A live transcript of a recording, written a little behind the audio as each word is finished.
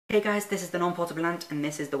Hey guys, this is the Non-Portable Ant, and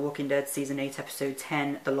this is The Walking Dead Season 8 Episode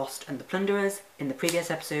 10, The Lost and the Plunderers. In the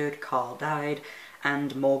previous episode, Carl died,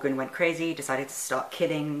 and Morgan went crazy, decided to start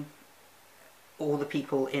killing all the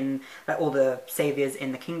people all the saviors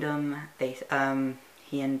in the kingdom.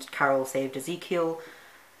 He and Carol saved Ezekiel,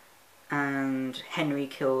 and Henry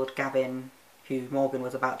killed Gavin, who Morgan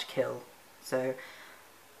was about to kill. So,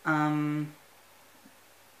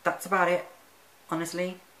 that's about it,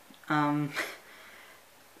 honestly.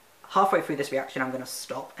 Halfway through this reaction I'm going to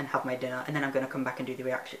stop and have my dinner, and then I'm going to come back and do the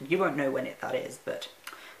reaction. You won't know when that is, but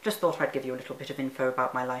just thought I'd give you a little bit of info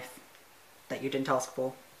about my life that you didn't ask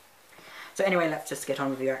for. So anyway, let's just get on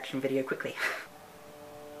with the reaction video quickly.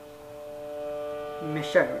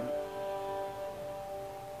 Michonne.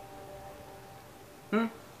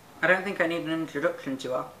 I don't think I need an introduction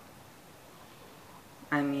to her.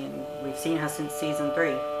 I mean, we've seen her since Season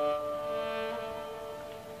 3.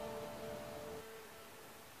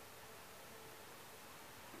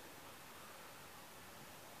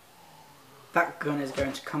 That gun is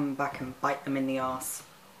going to come back and bite them in the arse.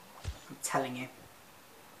 I'm telling you.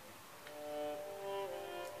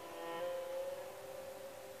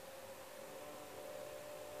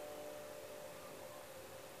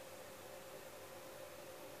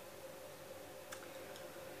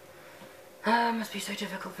 Must be so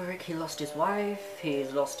difficult for Rick. He lost his wife,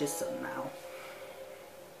 he's lost his son now.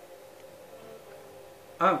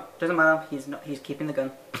 Oh, doesn't matter, he's keeping the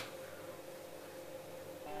gun.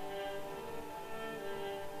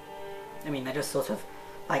 I mean, they're just sort of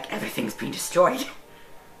like everything's been destroyed.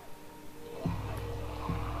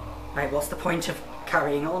 Right, what's the point of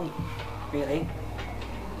carrying on, really?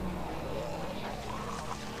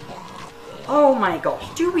 Oh my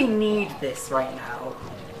gosh, do we need this right now?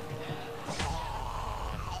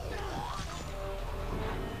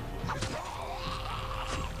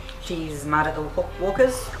 She's mad at the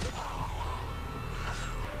walkers.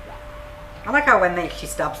 I like how when she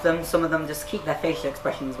stabs them, some of them just keep their facial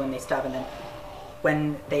expressions when they stab, and then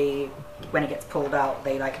when it gets pulled out,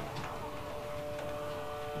 they like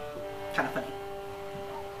kind of funny.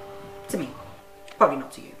 To me, probably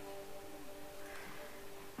not to you.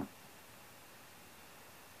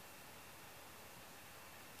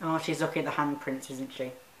 Oh, she's looking at the handprints, isn't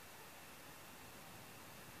she?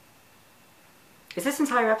 Is this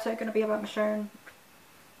entire episode going to be about Michonne?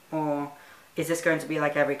 Or is this going to be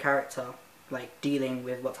like every character, like, dealing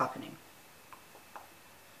with what's happening?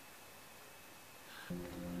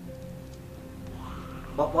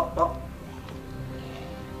 What?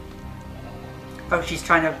 Oh, she's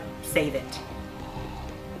trying to save it.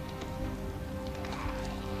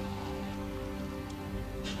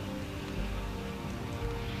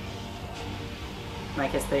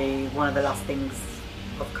 Like, it's one of the last things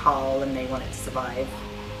of Carl, and they want it to survive.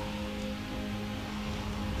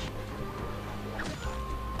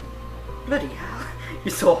 Bloody hell,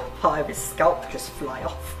 you saw part of his scalp just fly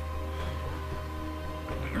off.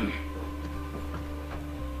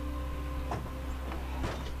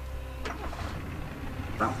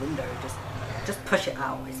 That window, just push it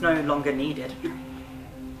out, it's no longer needed.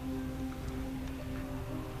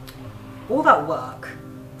 All that work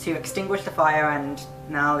to extinguish the fire, and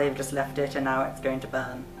now they've just left it, and now it's going to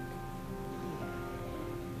burn.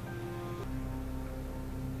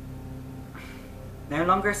 No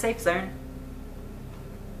longer a safe zone.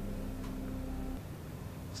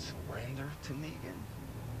 Surrender to Negan?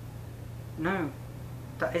 No,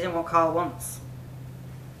 that isn't what Carl wants.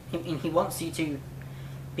 He wants you to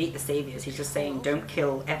beat the saviors. He's just saying, don't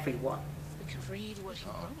kill everyone. We can read what he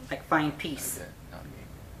wrote. Like, find peace. Not me.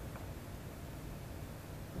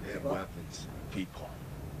 They have weapons, people.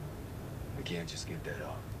 We can't just give that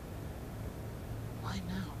up. Why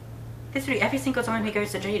now? Literally, every single time he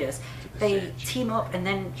goes to Jada's, they team up, and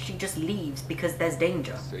then she just leaves because there's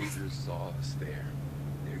danger. Saviors saw us there.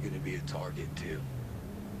 They're gonna be a target too.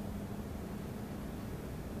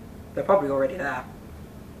 They're probably already there.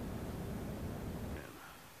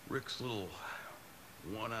 Rick's little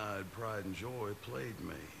one-eyed pride and joy played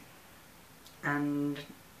me. And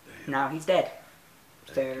now he's dead.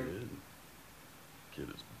 That So kid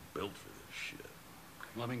is built for this shit.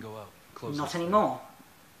 Let me go out. Close not this anymore.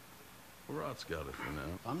 Rot's got it for now.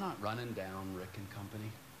 thing. I'm not running down Rick and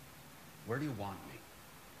company. Where do you want me?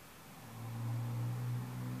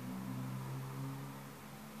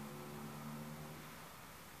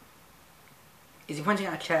 Is he pointing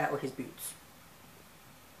at a chair or his boots?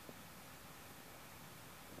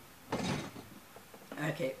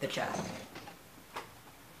 Okay, the chair.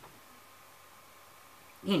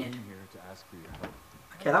 Enid. I'm here to ask for your help.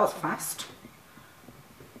 Okay, that was fast.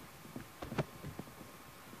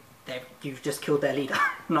 You've just killed their leader.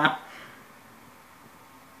 No.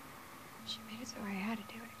 She made it so I had to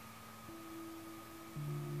do it.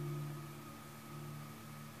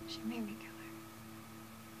 She made me kill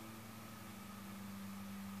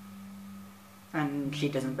her. And she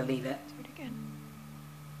doesn't believe it. Do it again.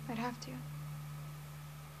 I'd have to.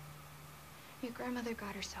 Your grandmother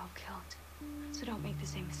got herself killed, so don't make the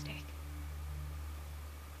same mistake.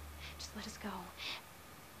 Just let us go,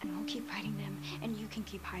 and we'll keep fighting them, and you can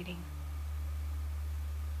keep hiding.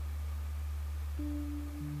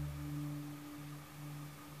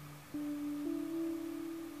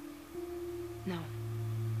 No.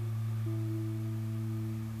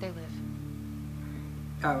 They live.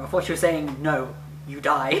 Oh, I thought you were saying, no, you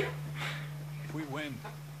die. If we win,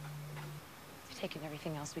 We've taken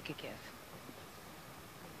everything else we could give.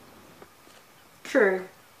 True.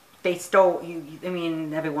 They stole, I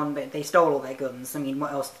mean, everyone, they stole all their guns. I mean,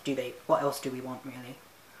 what else do we want, really?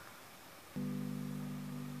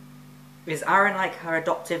 Is Aaron like her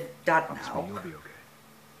adoptive dad now? you'll be okay.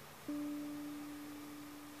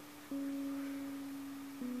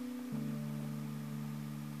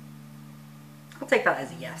 I'll take that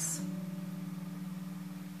as a yes.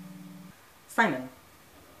 Simon.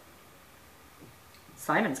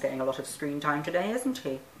 Simon's getting a lot of screen time today, isn't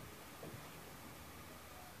he?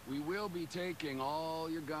 We will be taking all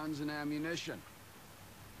your guns and ammunition.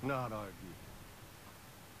 Not argue.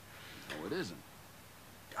 No, it isn't.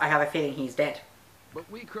 I have a feeling he's dead. But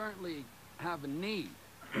we currently have a need.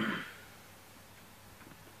 There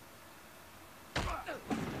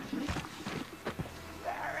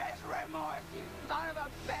is remorse, you son of a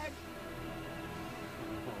bitch!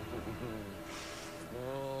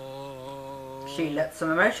 She let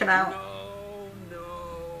some emotion out.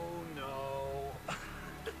 No.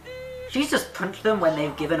 She's just punched them when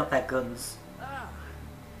they've given up their guns.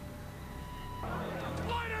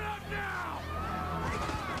 Light it up now!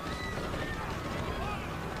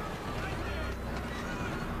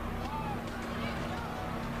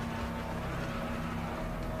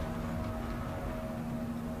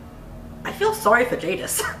 I feel sorry for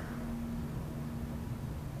Jadis.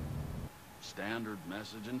 Standard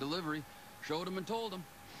message and delivery. Showed him and told him.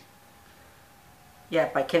 Yeah,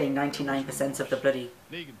 by killing 99% of the bloody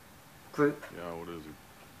Negan. group. Yeah, what is it?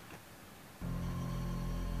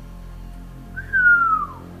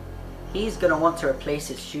 He's gonna want to replace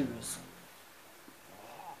his shoes.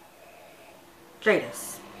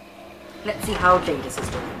 Jadis. Let's see how Jadis is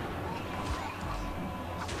doing.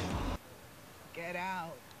 Get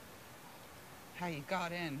out. How you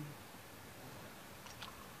got in?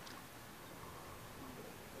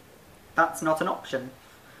 That's not an option.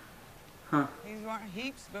 Huh. These weren't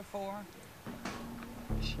heaps before.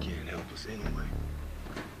 She can't help us anyway.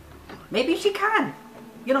 Maybe she can.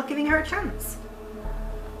 You're not giving her a chance.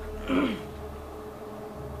 I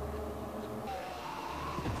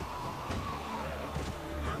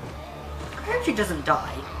hope she doesn't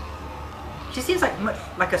die. She seems like much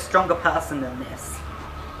like a stronger person than this.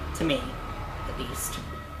 To me, at least.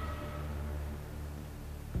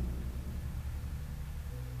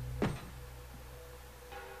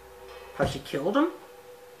 Has she killed him?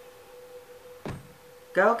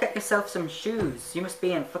 Girl, get yourself some shoes. You must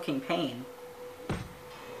be in fucking pain.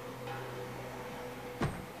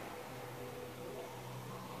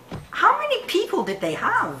 How many people did they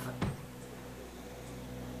have?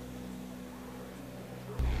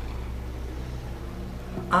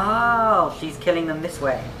 Oh, she's killing them this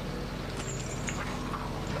way.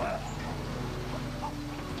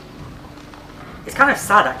 It's kind of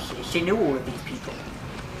sad, actually. She knew all of these people.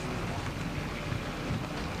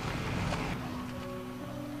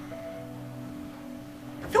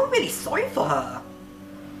 I feel really sorry for her.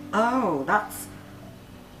 Oh, that's...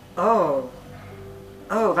 Oh.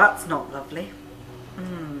 Oh, that's not lovely.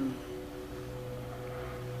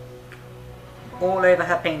 All over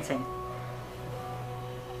her painting.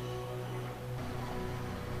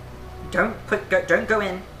 Don't go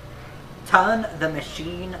in. Turn the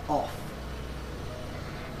machine off.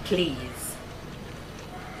 Please.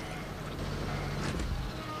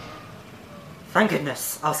 Thank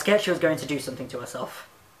goodness. I was scared she was going to do something to herself.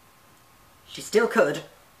 She still could.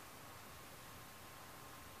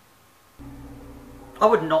 I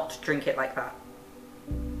would not drink it like that.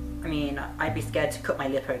 I mean, I'd be scared to cut my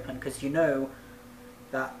lip open because you know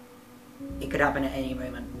that it could happen at any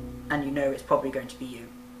moment. And you know it's probably going to be you.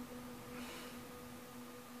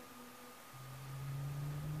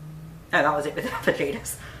 Oh, that was it for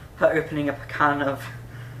Jadis. Her opening up a can of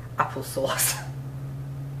applesauce.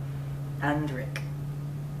 And Rick.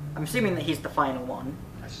 I'm assuming that he's the final one.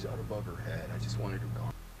 I shot above her head. I just wanted her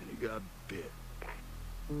gone. And you got bit.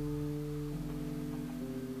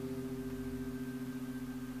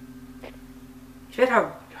 It's weird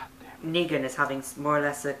how Negan is having more or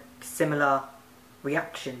less a similar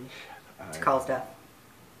reaction to Carl's death.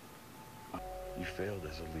 You failed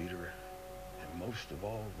as a leader. And most of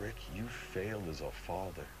all, Rick, you failed as a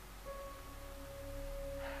father.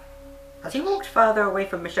 Has he walked further away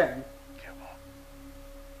from Michonne? Give up.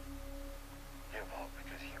 Give up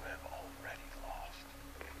because you have already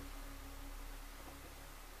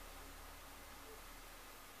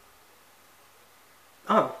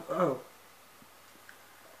lost. Oh.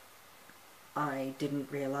 I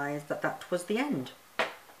didn't realise that that was the end.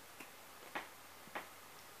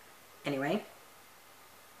 Anyway.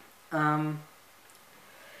 That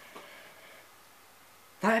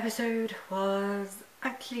episode was...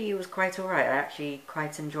 Actually, it was quite alright. I actually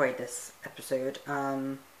quite enjoyed this episode.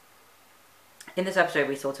 In this episode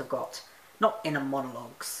we sort of got... Not inner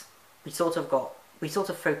monologues. We sort of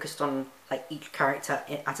focused on like each character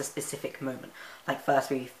at a specific moment. Like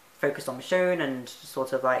first we focused on Michonne and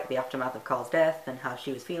sort of like the aftermath of Carl's death and how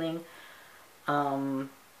she was feeling. And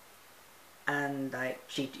like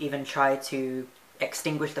she even tried to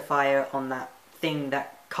extinguish the fire on that thing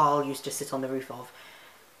that Carl used to sit on the roof of.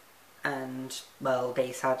 And, well,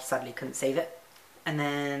 they sadly couldn't save it. And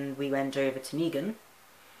then we went over to Negan,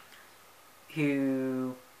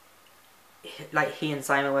 who, like, he and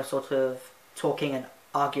Simon were sort of talking and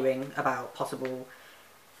arguing about possible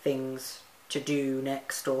things to do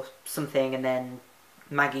next or something, and then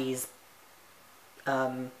Maggie's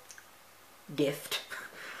gift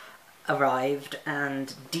arrived,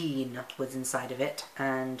 and Dean was inside of it,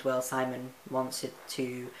 and, well, Simon wanted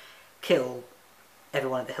to kill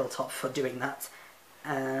everyone at the hilltop for doing that,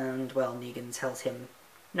 and, well, Negan tells him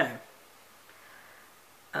no.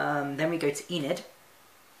 Then we go to Enid,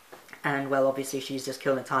 and, well, obviously she's just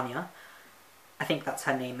killed Natanya. I think that's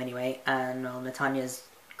her name anyway, and, well, Natanya's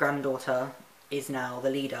granddaughter is now the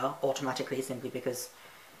leader, automatically, simply because,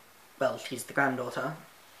 well, she's the granddaughter,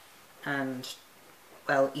 and,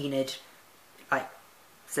 well, Enid, like,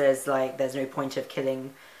 says, like, there's no point of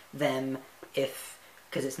killing them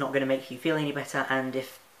because it's not going to make you feel any better, and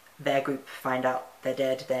if their group find out they're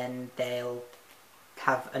dead, then they'll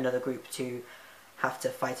have another group to have to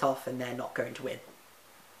fight off, and they're not going to win.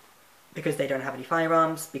 Because they don't have any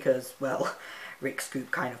firearms, because, well, Rick's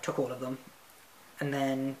group kind of took all of them. And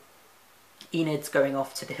then Enid's going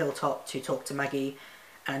off to the hilltop to talk to Maggie,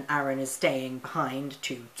 and Aaron is staying behind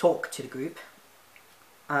to talk to the group.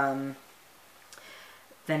 Then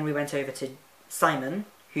we went over to Simon,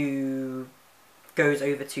 who goes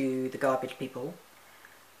over to the garbage people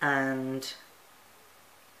and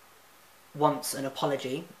wants an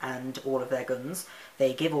apology and all of their guns.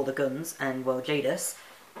 They give all the guns, and, well, Jadis,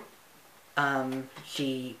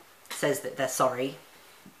 she says that they're sorry,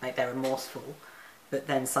 like they're remorseful, but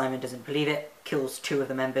then Simon doesn't believe it, kills two of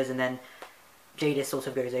the members, and then Jadis sort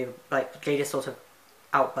of goes over, like, Jadis sort of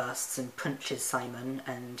outbursts and punches Simon,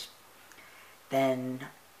 and then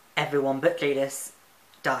everyone but Jadis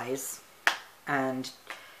dies, and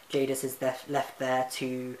Jadis is left there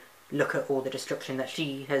to look at all the destruction that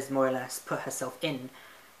she has more or less put herself in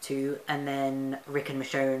to, and then Rick and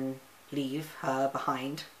Michonne leave her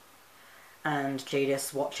behind, and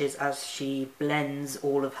Jadis watches as she blends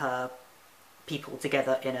all of her people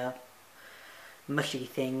together in a mushy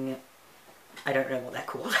thing. I don't know what they're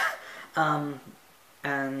called.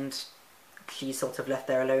 And she's sort of left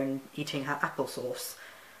there alone eating her applesauce.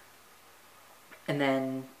 And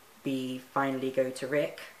then we finally go to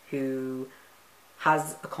Rick, who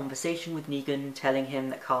has a conversation with Negan, telling him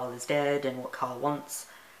that Carl is dead and what Carl wants,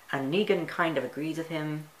 and Negan kind of agrees with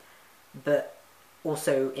him, but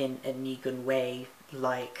also in a Negan way,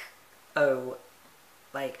 like, oh,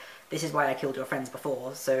 like, this is why I killed your friends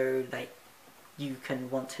before, so, like, you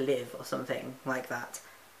can want to live, or something like that.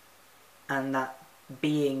 And that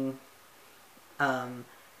being, and,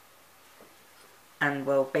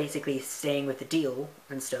 well, basically staying with the deal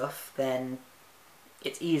and stuff, then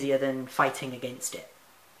it's easier than fighting against it.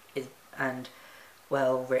 And,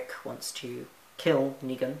 well, Rick wants to kill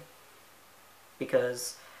Negan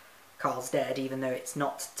because Carl's dead, even though it's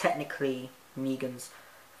not technically Negan's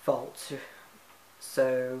fault.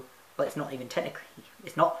 So, well, it's not even technically,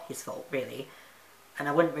 it's not his fault, really. And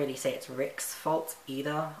I wouldn't really say it's Rick's fault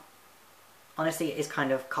either. Honestly, it is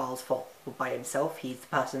kind of Carl's fault by himself. He's the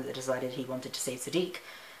person that decided he wanted to save Sadiq,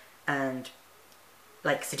 and,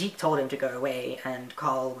 like, Sadiq told him to go away, and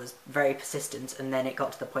Carl was very persistent, and then it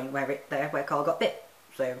got to the point where Carl got bit.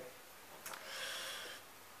 So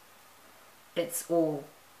it's all,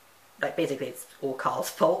 like, basically it's all Carl's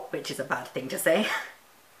fault, which is a bad thing to say.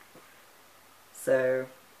 So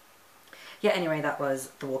yeah, anyway, that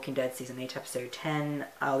was The Walking Dead Season 8, Episode 10.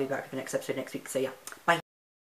 I'll be back with the next episode next week, so yeah, bye!